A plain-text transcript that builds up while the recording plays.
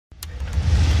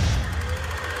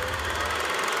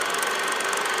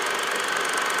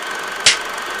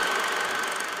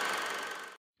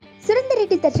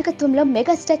దర్శకత్వంలో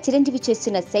మెగాస్టార్ చిరంజీవి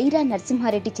చేస్తున్న సైరా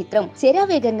నరసింహారెడ్డి చిత్రం సెరా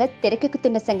వేగంగా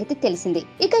తెరకెక్కుతున్న సంగతి తెలిసిందే.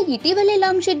 ఇక ఇటీవలే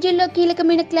లాంగ్ షెడ్యూల్లో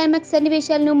కీలకమైన క్లైమాక్స్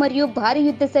సన్నివేశాలను మరియు భారీ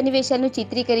యుద్ధ సన్నివేశాలను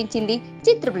చిత్రీకరించింది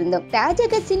చిత్ర బృందం.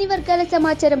 తాజాగా సినీ వర్గాల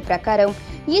సమాచారం ప్రకారం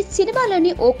ఈ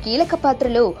సినిమాలోని ఓ కీలక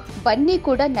పాత్రలో బన్నీ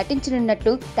కూడా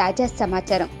నటించనున్నట్లు తాజా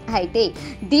సమాచారం. అయితే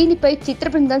దీనిపై చిత్ర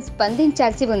బృందం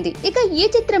స్పందించాల్సి ఉంది. ఇక ఈ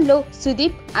చిత్రంలో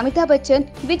సుదీప్, అమితాబ్ బచ్చన్,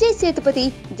 విజయ్ సేతుపతి,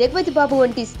 జగపతి బాబు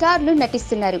వంటి స్టార్లు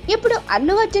నటిస్తున్నారు. ఇప్పుడు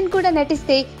అల్లు అర్జున్ కూడా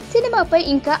నటిస్తే సినిమాపై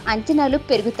ఇంకా అంచనాలు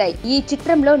పెరుగుతాయి. ఈ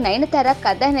చిత్రంలో నయనతార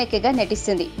కథానాయికగా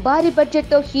నటిస్తుంది. భారీ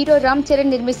బడ్జెట్ తో హీరో రామ్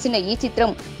చరణ్ నిర్మిస్తున్న ఈ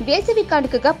చిత్రం వేసవి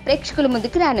కానుకగా ప్రేక్షకుల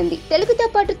ముందుకు రానుంది. తెలుగుతో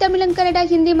పాటు తమిళం, కన్నడ,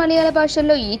 హిందీ, మలయాళ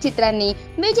భాషల్లో ఈ చిత్రాన్ని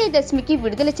విజయదశమికి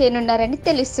విడుదల చేయనున్నారని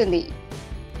తెలుస్తుంది.